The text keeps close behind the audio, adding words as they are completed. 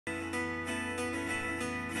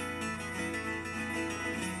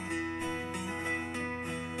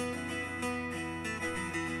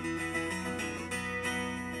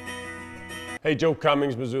Hey, Joe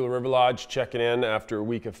Cummings, Missoula River Lodge, checking in after a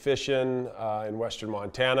week of fishing in western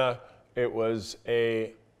Montana. It was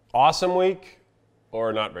a awesome week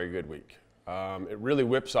or not very good week. It really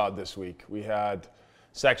whipsawed this week. We had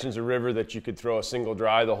sections of river that you could throw a single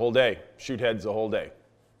dry the whole day, shoot heads the whole day.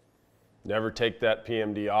 Never take that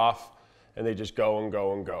PMD off, and they just go and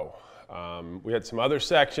go and go. We had some other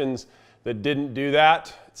sections that didn't do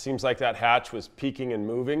that. It seems like that hatch was peaking and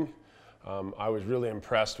moving. I was really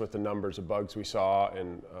impressed with the numbers of bugs we saw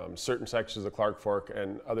in certain sections of Clark Fork,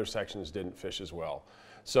 and other sections didn't fish as well.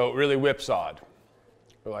 So it really whipsawed.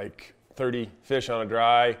 Like 30 fish on a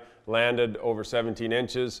dry, landed over 17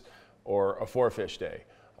 inches, or a 4-fish day.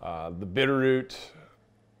 The Bitterroot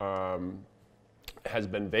has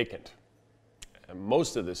been vacant. And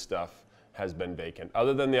most of this stuff has been vacant,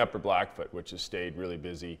 other than the upper Blackfoot, which has stayed really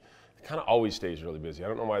busy. It kind of always stays really busy. I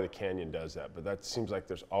don't know why the canyon does that, but that seems like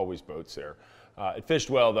there's always boats there. It fished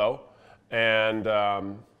well though, and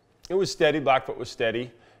it was steady. Blackfoot was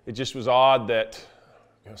steady. It just was odd that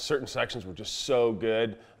certain sections were just so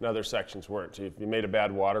good and other sections weren't. So if you made a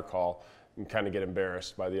bad water call, you can kind of get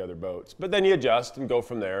embarrassed by the other boats. But then you adjust and go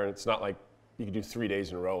from there, and it's not like you can do 3 days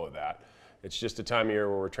in a row of that. It's just a time of year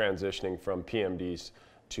where we're transitioning from Pmds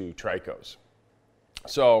to tricos.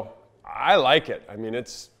 So I like it. I mean,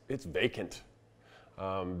 it's vacant.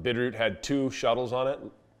 Bitterroot had 2 shuttles on it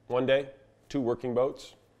one day, 2 working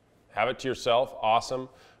boats. Have it to yourself, awesome,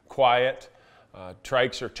 quiet.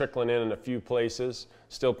 Trikes are trickling in a few places,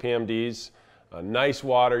 still Pmds. Nice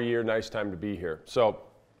water year, nice time to be here. So,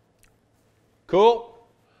 cool,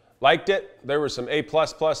 liked it. There was some A++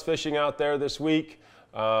 fishing out there this week,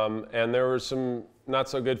 and there was some not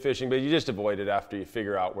so good fishing, but you just avoid it after you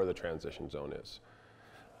figure out where the transition zone is.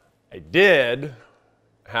 I did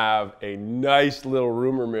have a nice little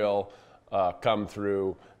rumor mill come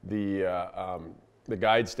through the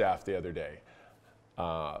guide staff the other day.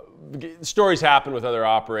 Stories happen with other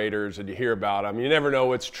operators and you hear about them. You never know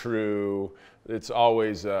what's true. It's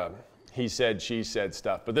always he said, she said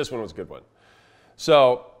stuff, but this one was a good one.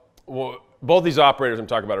 So both these operators I'm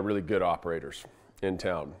talking about are really good operators in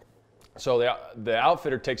town. So the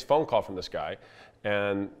outfitter takes a phone call from this guy,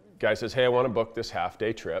 and guy says, hey, I want to book this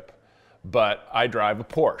half-day trip, but I drive a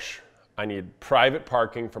Porsche. I need private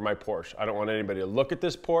parking for my Porsche. I don't want anybody to look at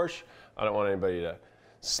this Porsche. I don't want anybody to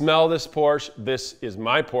smell this Porsche. This is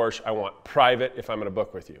my Porsche. I want private if I'm going to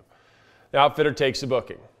book with you. The outfitter takes the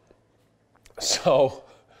booking. So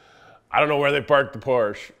I don't know where they parked the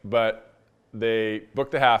Porsche, but they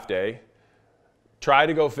booked the half day, try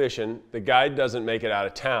to go fishing. The guide doesn't make it out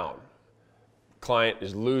of town. Client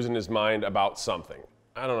is losing his mind about something.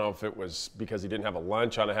 I don't know if it was because he didn't have a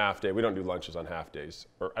lunch on a half day. We don't do lunches on half days,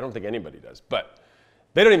 or I don't think anybody does, but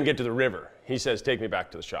they don't even get to the river. He says, take me back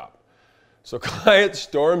to the shop. So client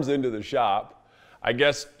storms into the shop, I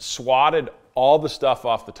guess swatted all the stuff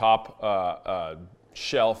off the top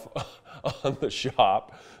shelf on the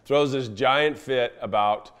shop, throws this giant fit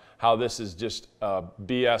about how this is just a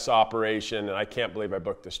BS operation and I can't believe I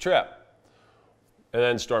booked this trip, and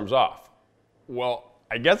then storms off. Well,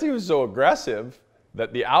 I guess he was so aggressive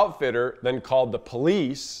that the outfitter then called the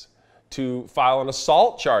police to file an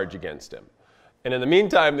assault charge against him. And in the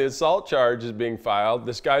meantime, the assault charge is being filed.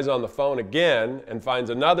 This guy's on the phone again and finds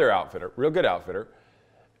another outfitter, real good outfitter,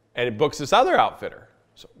 and he books this other outfitter.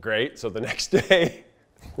 So great. So the next day,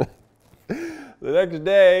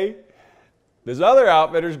 this other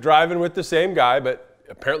outfitter's driving with the same guy, but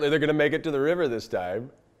apparently they're going to make it to the river this time.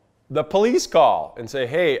 The police call and say,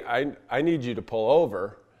 hey, I need you to pull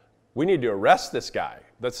over. We need to arrest this guy.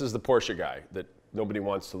 This is the Porsche guy that nobody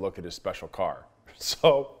wants to look at his special car.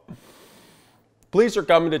 So police are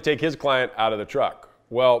coming to take his client out of the truck.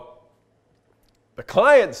 Well, the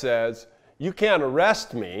client says, you can't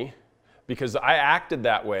arrest me because I acted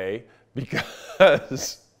that way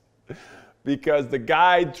because the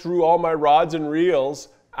guide threw all my rods and reels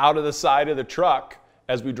out of the side of the truck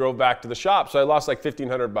as we drove back to the shop. So I lost like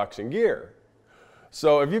 $1,500 in gear.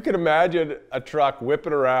 So if you can imagine a truck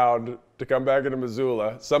whipping around to come back into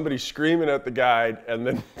Missoula, somebody screaming at the guide, and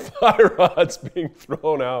then fire rods being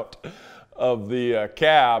thrown out of the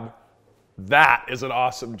cab, that is an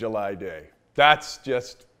awesome July day. That's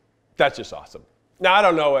just awesome. Now I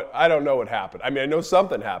don't know what happened. I mean, I know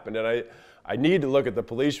something happened, and I need to look at the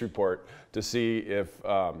police report to see if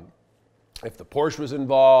the Porsche was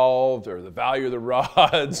involved, or the value of the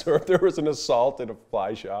rods, or if there was an assault in a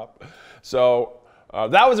fly shop. So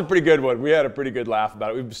that was a pretty good one. We had a pretty good laugh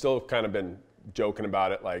about it. We've still kind of been joking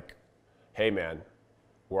about it, like, hey man,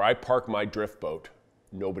 where I park my drift boat,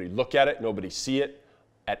 nobody look at it, nobody see it.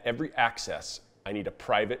 At every access, I need a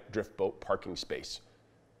private drift boat parking space.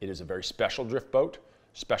 It is a very special drift boat,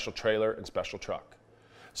 special trailer, and special truck.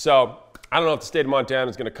 So I don't know if the state of Montana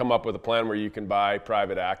is going to come up with a plan where you can buy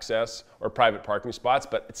private access or private parking spots,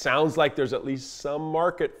 but it sounds like there's at least some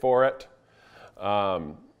market for it.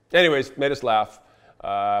 Anyways, made us laugh.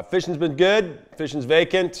 Fishing's been good. Fishing's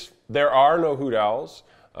vacant. There are no hoot owls.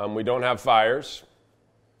 We don't have fires.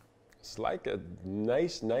 It's like a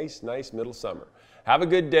nice middle summer. Have a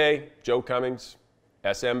good day. Joe Cummings,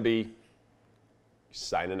 SMB,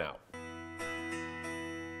 signing out.